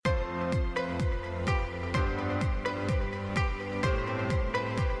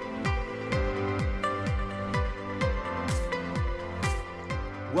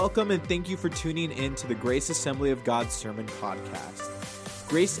Welcome and thank you for tuning in to the Grace Assembly of God Sermon Podcast.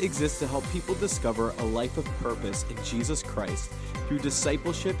 Grace exists to help people discover a life of purpose in Jesus Christ through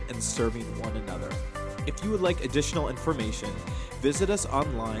discipleship and serving one another. If you would like additional information, visit us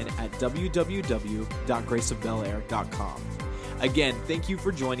online at www.graceofbelair.com. Again, thank you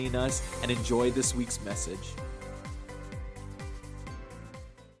for joining us and enjoy this week's message.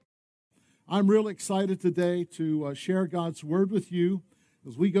 I'm real excited today to share God's Word with you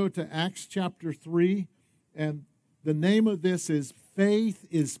as we go to Acts chapter 3, and the name of this is Faith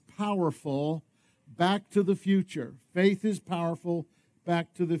is Powerful, Back to the Future. Faith is Powerful,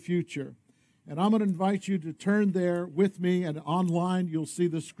 Back to the Future. And I'm going to invite you to turn there with me, and online you'll see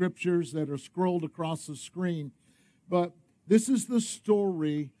the scriptures that are scrolled across the screen. But this is the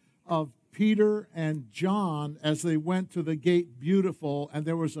story of Peter and John as they went to the gate Beautiful, and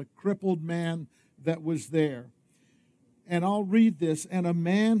there was a crippled man that was there. And I'll read this. And a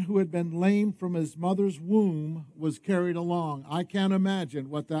man who had been lame from his mother's womb was carried along. I can't imagine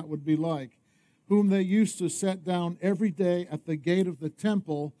what that would be like. Whom they used to set down every day at the gate of the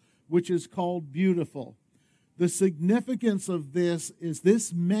temple, which is called Beautiful. The significance of this is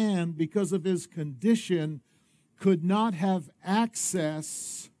this man, because of his condition, could not have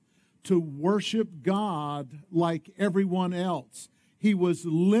access to worship God like everyone else. He was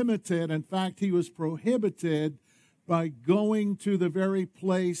limited. In fact, he was prohibited by going to the very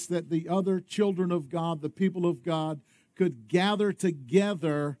place that the other children of God, the people of God, could gather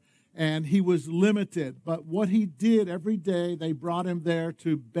together, and he was limited. But what he did every day, they brought him there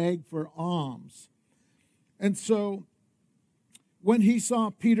to beg for alms. And so when he saw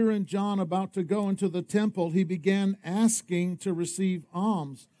Peter and John about to go into the temple, he began asking to receive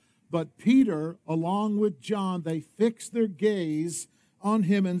alms. But Peter, along with John, they fixed their gaze on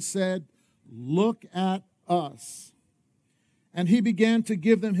him and said, "Look at us." And he began to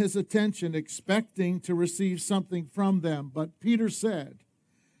give them his attention, expecting to receive something from them. But Peter said,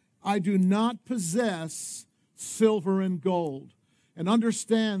 "I do not possess silver and gold." And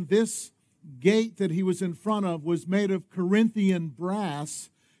understand, this gate that he was in front of was made of Corinthian brass.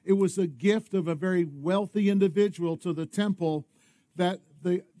 It was a gift of a very wealthy individual to the temple, that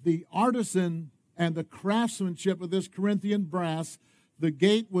the artisan and the craftsmanship of this Corinthian brass, the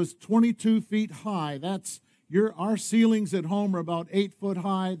gate was 22 feet high. Our ceilings at home are about 8 foot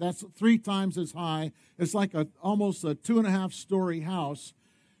high. That's 3 times as high. It's like almost a 2.5-story house.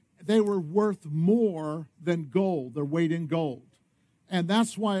 They were worth more than gold, their weight in gold. And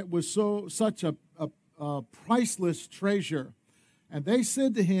that's why it was such a priceless treasure. And they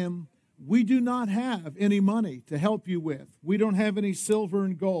said to him, "We do not have any money to help you with. We don't have any silver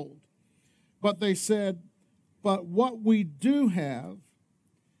and gold." But they said, "But what we do have,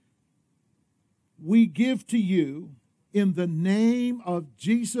 we give to you in the name of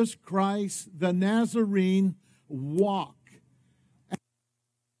Jesus Christ, the Nazarene, walk."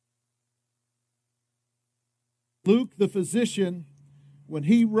 Luke, the physician, when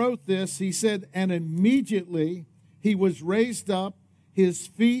he wrote this, he said, "And immediately he was raised up, his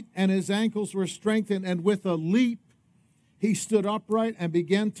feet and his ankles were strengthened, and with a leap he stood upright and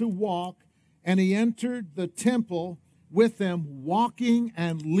began to walk, and he entered the temple with them, walking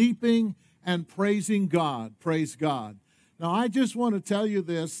and leaping and praising God." Praise God. Now, I just want to tell you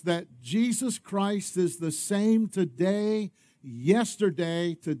this, that Jesus Christ is the same today,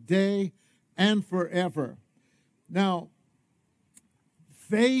 yesterday, today, and forever. Now,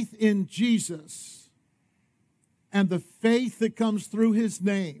 faith in Jesus and the faith that comes through his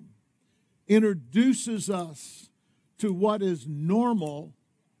name introduces us to what is normal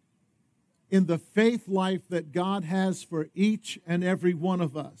in the faith life that God has for each and every one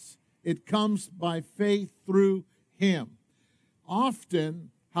of us. It comes by faith through him.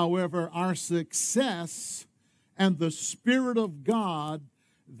 Often, however, our success and the Spirit of God,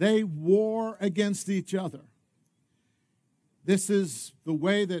 they war against each other. This is the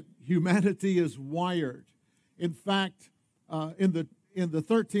way that humanity is wired. In fact, in the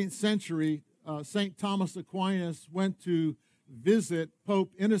 13th century, St. Thomas Aquinas went to visit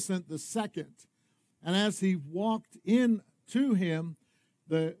Pope Innocent II. And as he walked in to him,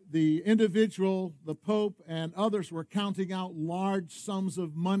 the individual, the Pope, and others were counting out large sums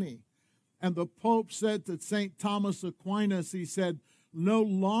of money. And the Pope said to St. Thomas Aquinas, he said, "No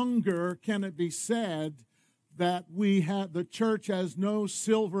longer can it be said that the church has no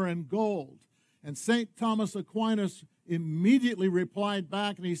silver and gold." And St. Thomas Aquinas immediately replied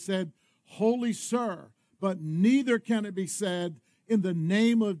back, and he said, "Holy Sir, but neither can it be said, in the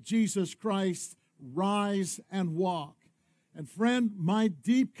name of Jesus Christ, rise and walk." And friend, my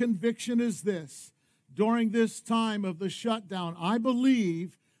deep conviction is this. During this time of the shutdown, I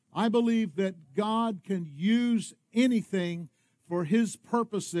believe I believe that God can use anything for His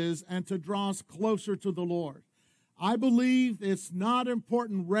purposes and to draw us closer to the Lord. I believe it's not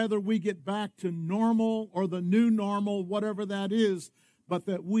important whether we get back to normal or the new normal, whatever that is, but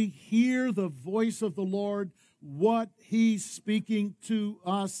that we hear the voice of the Lord, what He's speaking to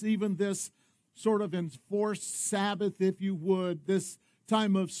us, even this sort of enforced Sabbath, if you would, this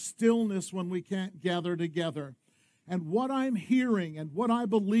time of stillness when we can't gather together. And what I'm hearing and what I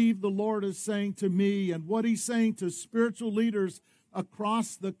believe the Lord is saying to me and what He's saying to spiritual leaders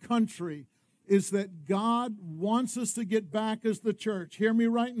across the country is that God wants us to get back as the church, hear me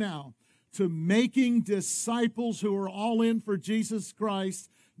right now, to making disciples who are all in for Jesus Christ,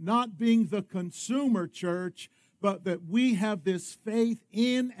 not being the consumer church, but that we have this faith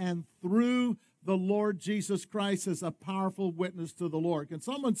in and through the Lord Jesus Christ as a powerful witness to the Lord. Can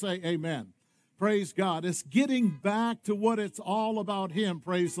someone say amen? Praise God. It's getting back to what it's all about Him.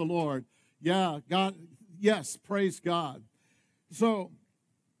 Praise the Lord. Yeah, God. Yes, praise God. So,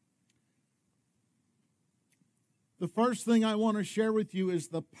 the first thing I want to share with you is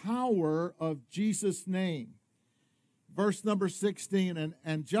the power of Jesus' name. Verse number 16,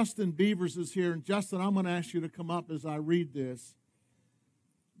 and Justin Beavers is here. And Justin, I'm going to ask you to come up as I read this.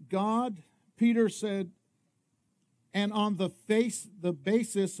 Peter said, and on the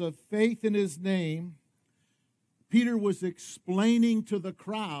basis of faith in His name, Peter was explaining to the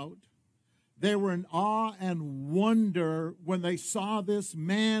crowd. They were in awe and wonder when they saw this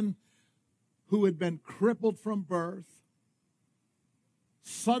man who had been crippled from birth.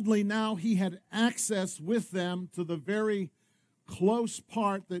 Suddenly now he had access with them to the very close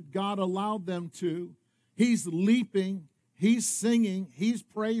part that God allowed them to. He's leaping, he's singing, he's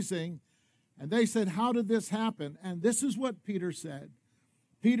praising. And they said, how did this happen? And this is what Peter said.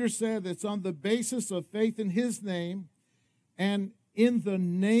 Peter said it's on the basis of faith in His name and in the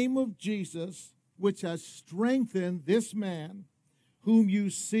name of Jesus, which has strengthened this man whom you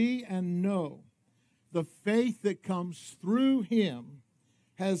see and know. The faith that comes through Him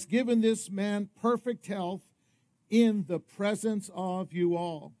has given this man perfect health in the presence of you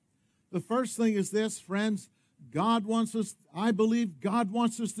all. The first thing is this, friends. I believe God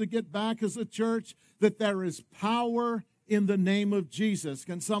wants us to get back as a church, that there is power in the name of Jesus.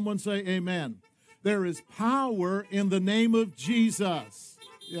 Can someone say amen? There is power in the name of Jesus.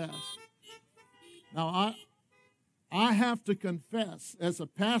 Yes. Now, I have to confess, as a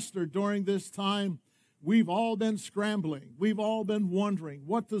pastor during this time, we've all been scrambling. We've all been wondering,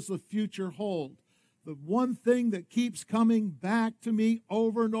 what does the future hold? The one thing that keeps coming back to me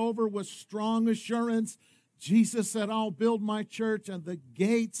over and over with strong assurance, Jesus said, I'll build my church and the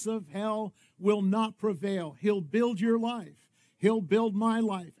gates of hell will not prevail. He'll build your life. He'll build my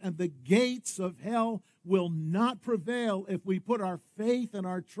life. And the gates of hell will not prevail if we put our faith and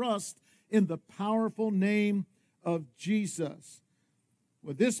our trust in the powerful name of Jesus.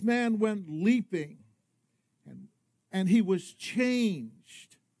 Well, this man went leaping and he was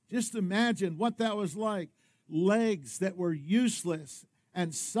changed. Just imagine what that was like. Legs that were useless,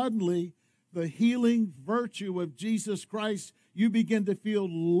 and suddenly the healing virtue of Jesus Christ, you begin to feel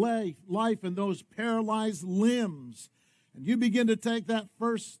life in those paralyzed limbs. And you begin to take that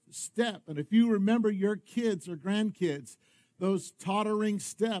first step. And if you remember your kids or grandkids, those tottering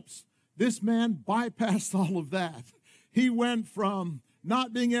steps, this man bypassed all of that. He went from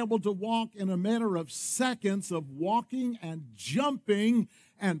not being able to walk in a matter of seconds of walking and jumping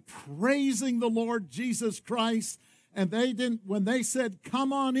and praising the Lord Jesus Christ. And when they said,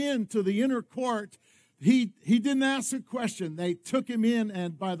 come on in to the inner court, he didn't ask a question. They took him in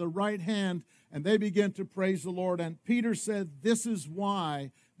and by the right hand, and they began to praise the Lord. And Peter said, this is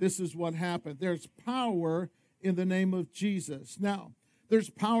why, this is what happened. There's power in the name of Jesus. Now, there's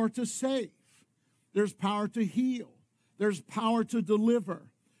power to save. There's power to heal. There's power to deliver.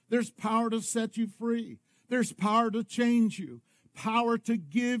 There's power to set you free. There's power to change you. Power to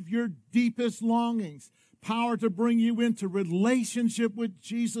give your deepest longings. Power to bring you into relationship with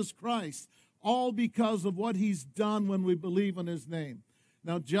Jesus Christ. All because of what He's done when we believe in His name.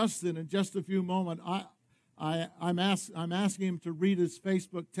 Now, Justin, in just a few moments, I'm asking him to read his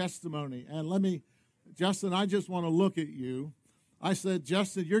Facebook testimony. And Justin, I just want to look at you. I said,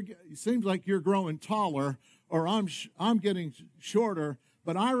 Justin, it seems like you're growing taller, or I'm getting shorter,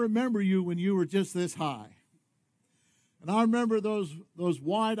 but I remember you when you were just this high. And I remember those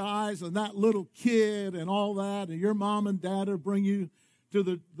wide eyes and that little kid and all that, and your mom and dad would bring you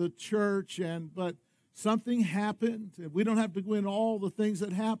to the church, but something happened. We don't have to go into all the things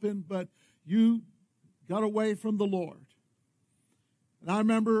that happened, but you got away from the Lord. And I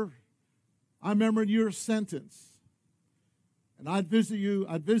remember you were sentenced. And I'd visit you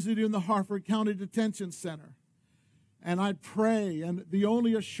in the Harford County Detention Center. And I'd pray, and the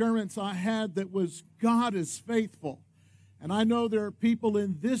only assurance I had that was God is faithful. And I know there are people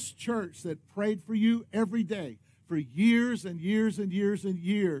in this church that prayed for you every day for years and years and years and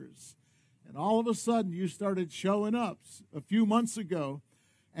years. And all of a sudden you started showing up a few months ago,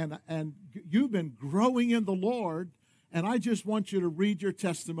 and you've been growing in the Lord. And I just want you to read your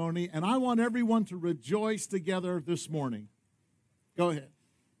testimony, and I want everyone to rejoice together this morning. Go ahead.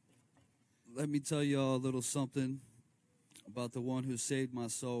 Let me tell you all a little something about the one who saved my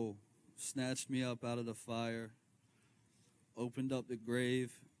soul, snatched me up out of the fire, opened up the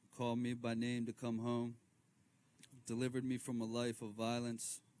grave, called me by name to come home, delivered me from a life of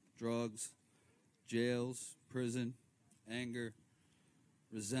violence, drugs, jails, prison, anger,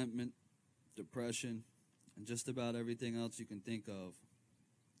 resentment, depression, and just about everything else you can think of.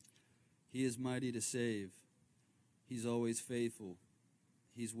 He is mighty to save. He's always faithful.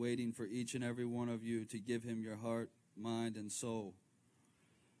 He's waiting for each and every one of you to give him your heart, mind, and soul.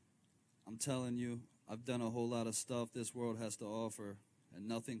 I'm telling you, I've done a whole lot of stuff this world has to offer, and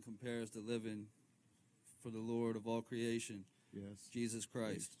nothing compares to living for the Lord of all creation, Yes. Jesus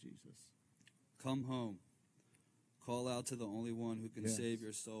Christ. Praise Jesus. Come home. Call out to the only one who can save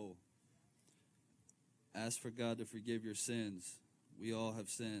your soul. Ask for God to forgive your sins. We all have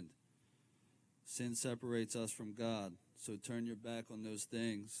sinned. Sin separates us from God, so turn your back on those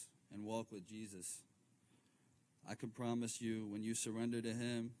things and walk with Jesus. I can promise you, when you surrender to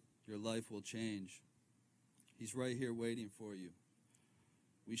him, your life will change. He's right here waiting for you.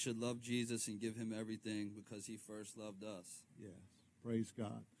 We should love Jesus and give him everything because he first loved us. Yes. Praise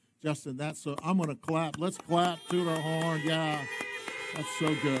God. Justin, I'm going to clap. Let's clap to the horn. Yeah. That's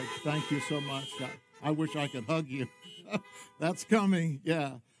so good. Thank you so much. I wish I could hug you. That's coming.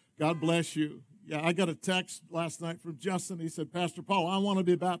 Yeah. God bless you. Yeah, I got a text last night from Justin. He said, Pastor Paul, I want to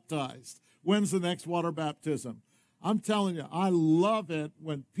be baptized. When's the next water baptism? I'm telling you, I love it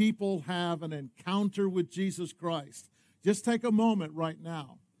when people have an encounter with Jesus Christ. Just take a moment right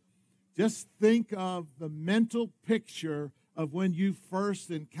now. Just think of the mental picture of when you first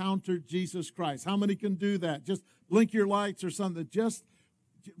encountered Jesus Christ. How many can do that? Just blink your lights or something. Just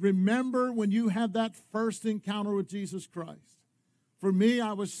remember when you had that first encounter with Jesus Christ. For me,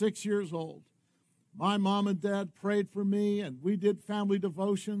 I was 6 years old. My mom and dad prayed for me, and we did family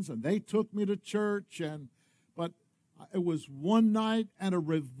devotions, and they took me to church. But it was one night at a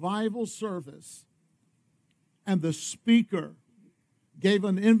revival service, and the speaker gave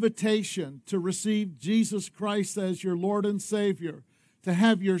an invitation to receive Jesus Christ as your Lord and Savior, to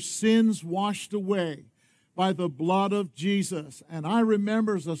have your sins washed away by the blood of Jesus. And I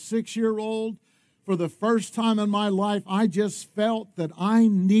remember as a 6-year-old, for the first time in my life, I just felt that I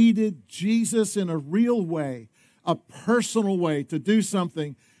needed Jesus in a real way, a personal way to do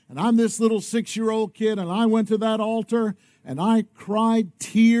something. And I'm this little 6-year-old kid, and I went to that altar, and I cried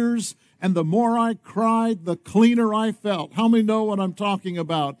tears. And the more I cried, the cleaner I felt. How many know what I'm talking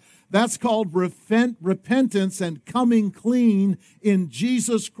about? That's called repentance and coming clean in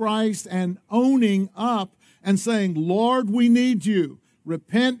Jesus Christ and owning up and saying, Lord, we need you.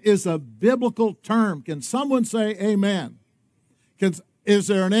 Repent is a biblical term. Can someone say amen? Is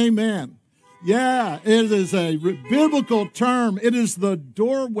there an amen? Yeah, it is a biblical term. It is the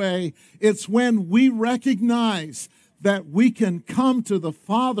doorway. It's when we recognize that we can come to the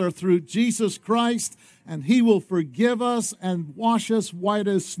Father through Jesus Christ, and he will forgive us and wash us white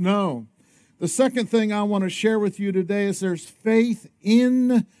as snow. The second thing I want to share with you today is there's faith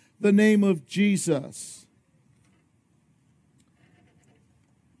in the name of Jesus.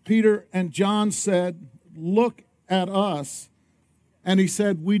 Peter and John said, look at us. And he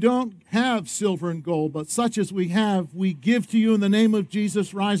said, we don't have silver and gold, but such as we have, we give to you in the name of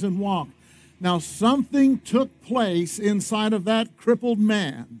Jesus. Rise and walk. Now, something took place inside of that crippled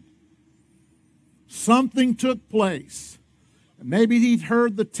man. Something took place. Maybe he'd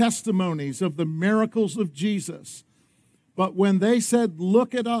heard the testimonies of the miracles of Jesus. But when they said,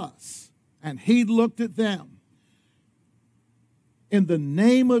 look at us, and he looked at them, in the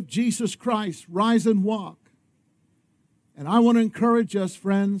name of Jesus Christ, rise and walk. And I want to encourage us,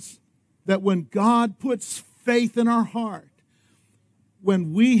 friends, that when God puts faith in our heart,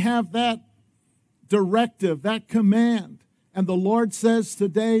 when we have that directive, that command, and the Lord says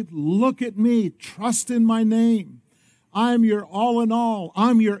today, look at me, trust in my name. I'm your all in all.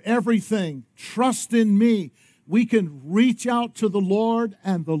 I'm your everything. Trust in me. We can reach out to the Lord,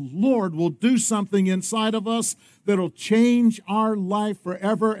 and the Lord will do something inside of us that'll change our life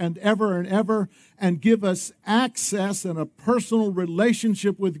forever and ever and ever, and give us access and a personal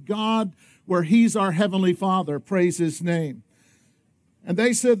relationship with God where he's our Heavenly Father. Praise his name. And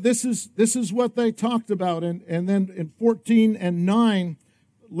they said this is what they talked about. And then in 14 and 9,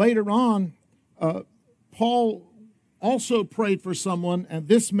 later on, Paul also prayed for someone, and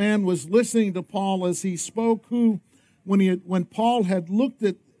this man was listening to Paul as he spoke, who, when Paul had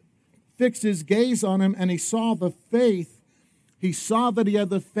fixed his gaze on him and he saw the faith, he saw that he had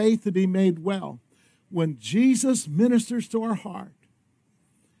the faith to be made well. When Jesus ministers to our heart,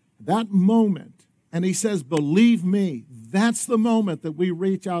 that moment, and he says, believe me, that's the moment that we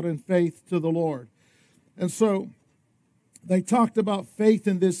reach out in faith to the Lord. And so they talked about faith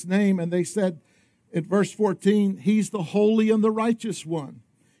in this name, and they said in verse 14, he's the Holy and the Righteous One.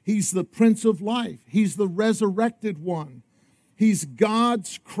 He's the Prince of Life. He's the Resurrected One. He's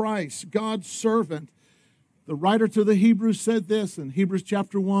God's Christ, God's servant. The writer to the Hebrews said this in Hebrews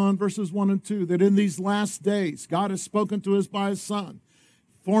chapter 1, verses 1 and 2, that in these last days, God has spoken to us by his Son.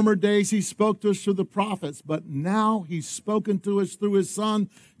 Former days he spoke to us through the prophets, but now he's spoken to us through his Son,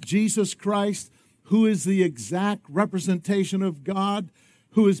 Jesus Christ, who is the exact representation of God,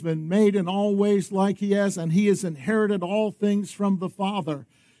 who has been made in all ways like he has, and he has inherited all things from the Father.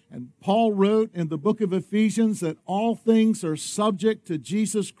 And Paul wrote in the book of Ephesians that all things are subject to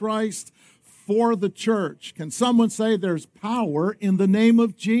Jesus Christ for the church. Can someone say there's power in the name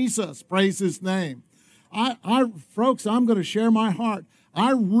of Jesus? Praise his name. Folks, I'm going to share my heart.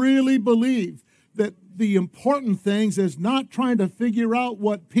 I really believe that the important things is not trying to figure out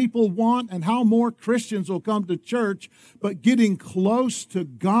what people want and how more Christians will come to church, but getting close to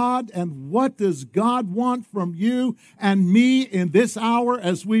God and what does God want from you and me in this hour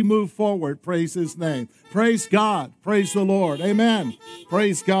as we move forward. Praise his name. Praise God. Praise the Lord. Amen.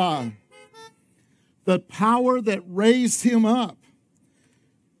 Praise God. The power that raised him up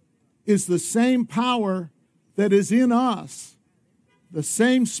is the same power that is in us. The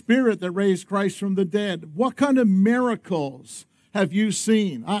same Spirit that raised Christ from the dead. What kind of miracles have you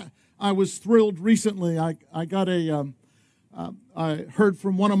seen? I was thrilled recently. I heard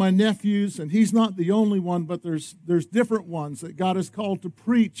from one of my nephews, and he's not the only one, but there's different ones that God has called to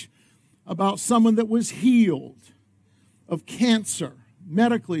preach about someone that was healed of cancer,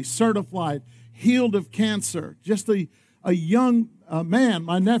 medically certified, healed of cancer. Just a young man.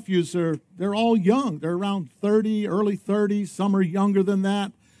 My nephews they're all young. They're around 30, early 30s. Some are younger than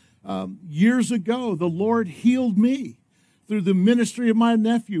that. Years ago, the Lord healed me through the ministry of my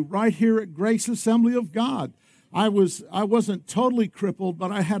nephew right here at Grace Assembly of God. I wasn't totally crippled,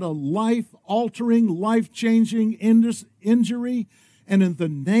 but I had a life-altering, life-changing injury. And in the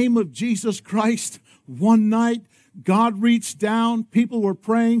name of Jesus Christ, one night, God reached down. People were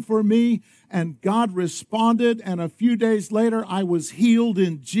praying for me, and God responded. And a few days later, I was healed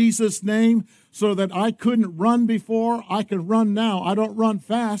in Jesus' name, so that I couldn't run before. I can run now. I don't run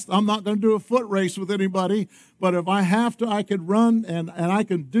fast. I'm not going to do a foot race with anybody. But if I have to, I can run, and I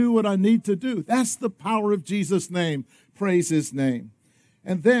can do what I need to do. That's the power of Jesus' name. Praise his name.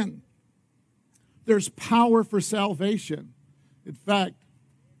 And then there's power for salvation. In fact,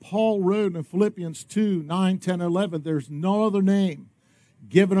 Paul wrote in Philippians 2, 9, 10, 11, there's no other name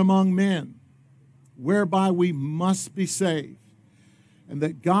given among men whereby we must be saved. And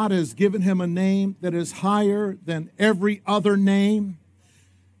that God has given him a name that is higher than every other name.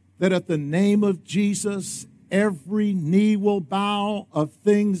 That at the name of Jesus, every knee will bow of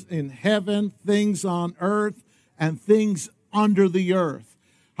things in heaven, things on earth, and things under the earth.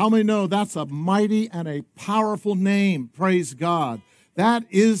 How many know that's a mighty and a powerful name? Praise God. That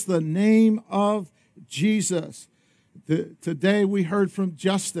is the name of Jesus. Today we heard from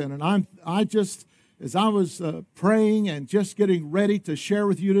Justin, and as I was praying and just getting ready to share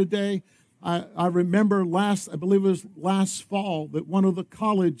with you today, I remember I believe it was last fall, that one of the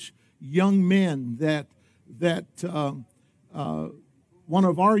college young men that one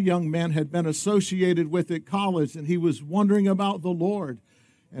of our young men had been associated with at college, and he was wondering about the Lord.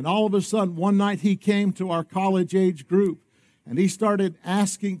 And all of a sudden, one night he came to our college age group, and he started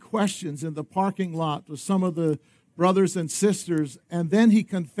asking questions in the parking lot to some of the brothers and sisters, and then he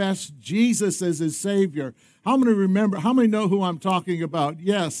confessed Jesus as his Savior. How many know who I'm talking about?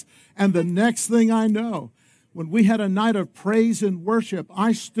 Yes. And the next thing I know, when we had a night of praise and worship,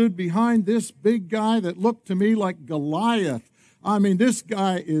 I stood behind this big guy that looked to me like Goliath. I mean, this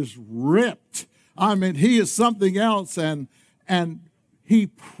guy is ripped. I mean, he is something else, and he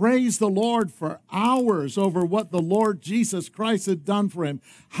praised the Lord for hours over what the Lord Jesus Christ had done for him.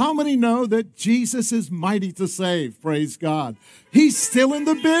 How many know that Jesus is mighty to save? Praise God. He's still in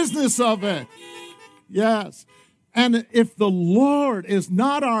the business of it. Yes. And if the Lord is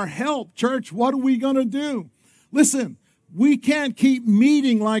not our help, church, what are we going to do? Listen, We can't keep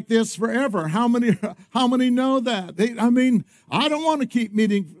meeting like this forever. How many know that? I don't want to keep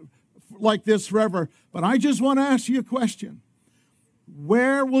meeting like this forever, but I just want to ask you a question.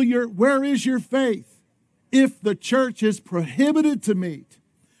 Where is your faith if the church is prohibited to meet?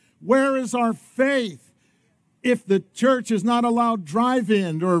 Where is our faith if the church is not allowed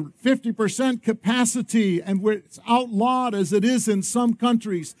drive-in or 50% capacity and where it's outlawed as it is in some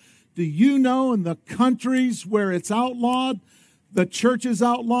countries? Do you know in the countries where it's outlawed, the church is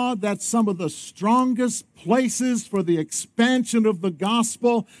outlawed, that's some of the strongest places for the expansion of the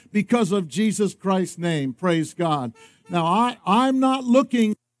gospel because of Jesus Christ's name. Praise God. Now, I'm not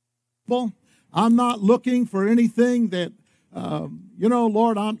looking for anything that,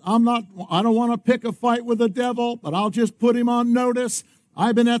 Lord, I don't want to pick a fight with the devil, but I'll just put him on notice.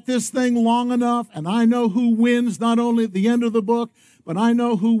 I've been at this thing long enough, and I know who wins not only at the end of the book, but I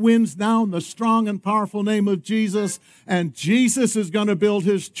know who wins now in the strong and powerful name of Jesus, and Jesus is going to build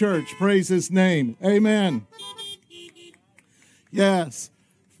his church. Praise his name. Amen. Yes.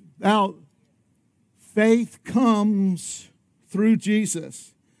 Now, faith comes through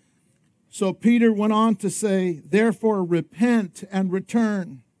Jesus. So Peter went on to say, therefore repent and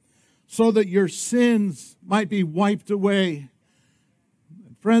return, so that your sins might be wiped away.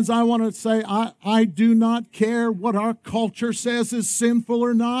 Friends, I want to say, I do not care what our culture says is sinful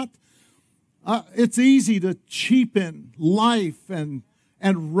or not. It's easy to cheapen life and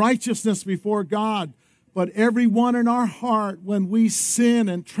righteousness before God. But everyone in our heart, when we sin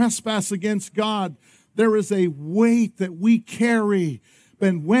and trespass against God, there is a weight that we carry.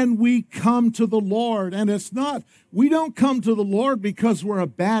 And when we come to the Lord, and we don't come to the Lord because we're a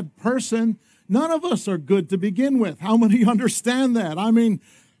bad person. None of us are good to begin with. How many understand that?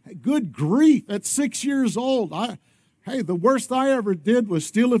 Good grief, at 6 years old, the worst I ever did was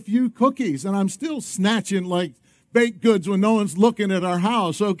steal a few cookies, and I'm still snatching like baked goods when no one's looking at our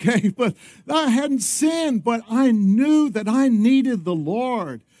house, okay? But I hadn't sinned, but I knew that I needed the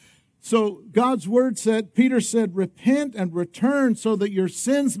Lord. So God's word said, Peter said, repent and return so that your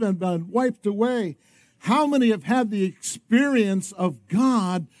sins have been wiped away. How many have had the experience of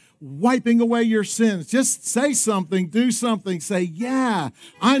God wiping away your sins? Just say something, do something, say, yeah,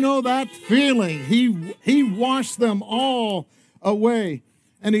 I know that feeling. He washed them all away.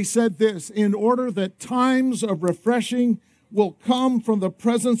 And he said this, in order that times of refreshing will come from the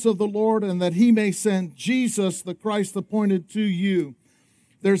presence of the Lord, and that he may send Jesus, the Christ appointed to you.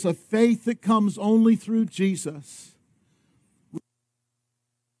 There's a faith that comes only through Jesus.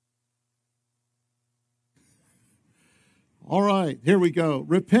 All right, here we go.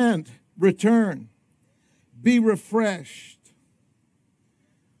 Repent, return, be refreshed.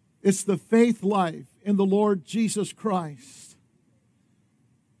 It's the faith life in the Lord Jesus Christ.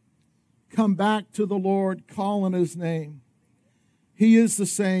 Come back to the Lord, call on his name. He is the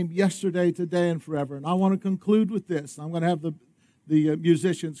same yesterday, today, and forever. And I want to conclude with this. I'm going to have the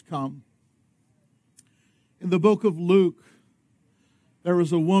musicians come. In the book of Luke, there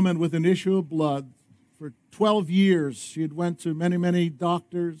was a woman with an issue of blood. For 12 years, she had went to many, many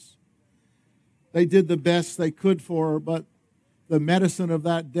doctors. They did the best they could for her, but the medicine of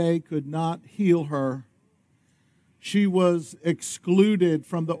that day could not heal her. She was excluded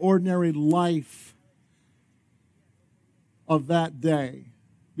from the ordinary life of that day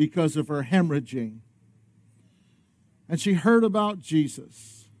because of her hemorrhaging. And she heard about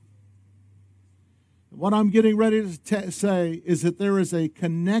Jesus. What I'm getting ready to say is that there is a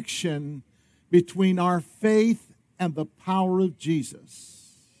connection between our faith and the power of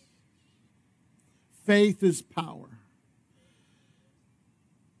Jesus. Faith is power.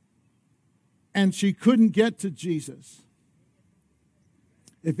 And she couldn't get to Jesus.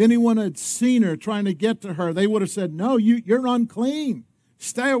 If anyone had seen her trying to get to her, they would have said, no, you're unclean.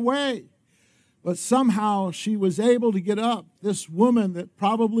 Stay away. But somehow she was able to get up. This woman that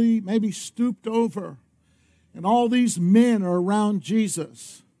probably maybe stooped over. And all these men are around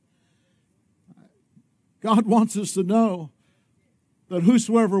Jesus. God wants us to know that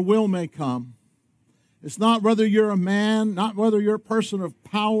whosoever will may come. It's not whether you're a man, not whether you're a person of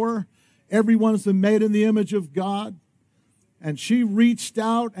power. Everyone's been made in the image of God. And she reached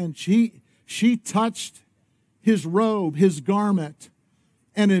out and she touched his robe, his garment.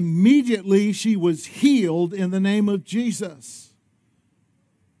 And immediately she was healed in the name of Jesus.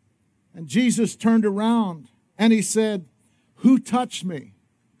 And Jesus turned around and he said, who touched me?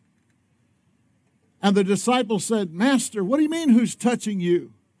 And the disciples said, Master, what do you mean who's touching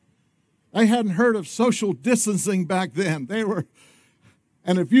you? They hadn't heard of social distancing back then.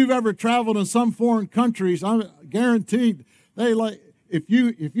 And if you've ever traveled in some foreign countries, I'm guaranteed if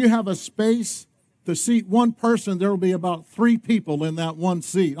you have a space To seat one person, there will be about 3 people in that one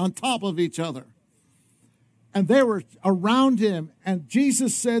seat on top of each other. And they were around him, and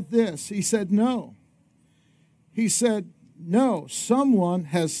Jesus said this. He said, no. He said, no, someone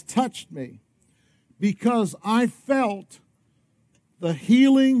has touched me because I felt the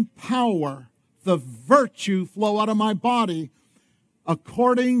healing power, the virtue flow out of my body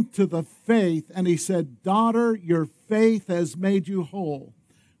according to the faith. And he said, daughter, your faith has made you whole.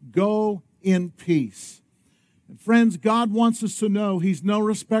 Go in peace. And friends, God wants us to know he's no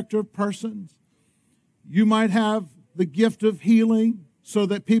respecter of persons. You might have the gift of healing so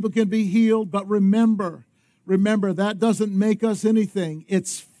that people can be healed, but remember, that doesn't make us anything.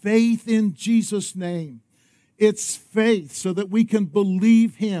 It's faith in Jesus' name. It's faith so that we can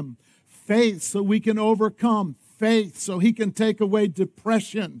believe him. Faith so we can overcome. Faith so he can take away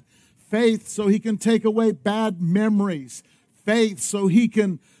depression. Faith so he can take away bad memories. Faith so he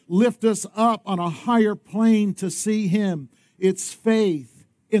can lift us up on a higher plane to see him. It's faith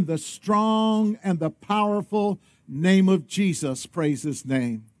in the strong and the powerful name of Jesus. Praise his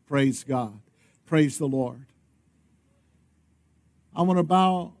name. Praise God. Praise the Lord. I want to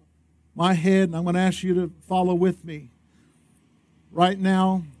bow my head and I'm going to ask you to follow with me. Right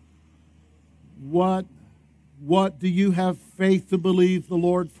now, what do you have faith to believe the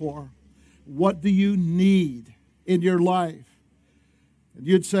Lord for? What do you need in your life? And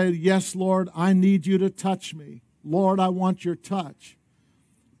you'd say, yes, Lord, I need you to touch me. Lord, I want your touch.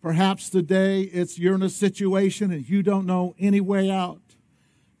 Perhaps today you're in a situation and you don't know any way out.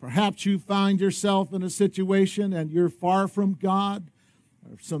 Perhaps you find yourself in a situation and you're far from God.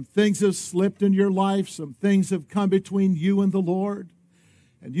 Or some things have slipped in your life. Some things have come between you and the Lord.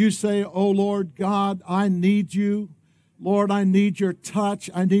 And you say, oh, Lord God, I need you. Lord, I need your touch.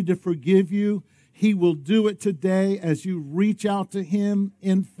 I need to forgive you. He will do it today as you reach out to him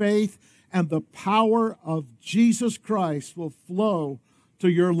in faith, and the power of Jesus Christ will flow to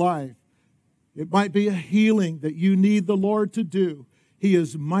your life. It might be a healing that you need the Lord to do. He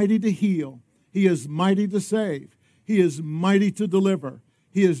is mighty to heal. He is mighty to save. He is mighty to deliver.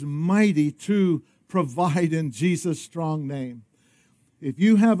 He is mighty to provide in Jesus' strong name. If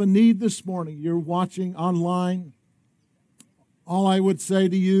you have a need this morning, you're watching online, all I would say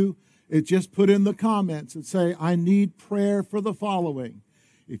to you is just put in the comments and say, I need prayer for the following.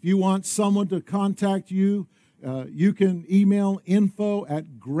 If you want someone to contact you, you can email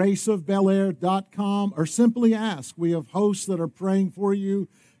info@graceofbelair.com or simply ask. We have hosts that are praying for you.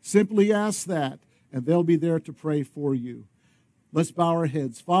 Simply ask that, and they'll be there to pray for you. Let's bow our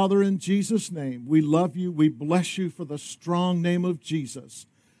heads. Father, in Jesus' name, we love you. We bless you for the strong name of Jesus.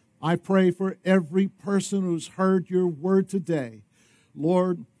 I pray for every person who's heard your word today.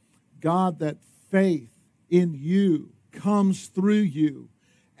 Lord God, that faith in you comes through you,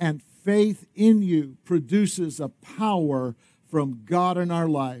 and faith in you produces a power from God in our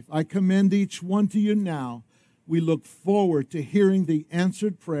life. I commend each one to you now. We look forward to hearing the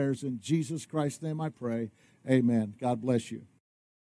answered prayers. In Jesus Christ's name I pray. Amen. God bless you.